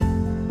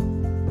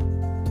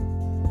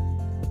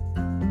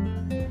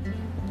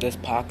This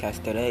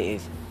podcast today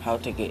is how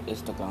to get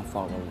Instagram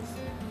followers.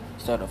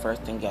 So the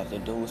first thing you have to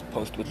do is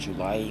post what you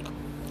like.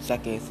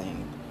 Second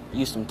thing,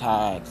 use some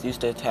tags. Use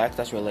the tags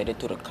that's related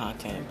to the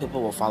content.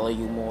 People will follow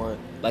you more,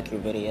 like your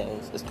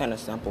videos. It's kind of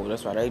simple.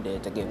 That's what I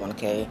did to get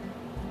 1K.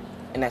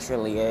 And that's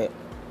really it.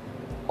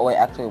 Oh wait,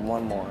 actually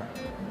one more.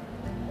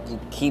 You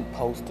keep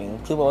posting.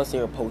 People always say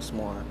to post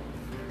more.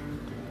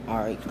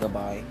 Alright,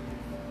 goodbye.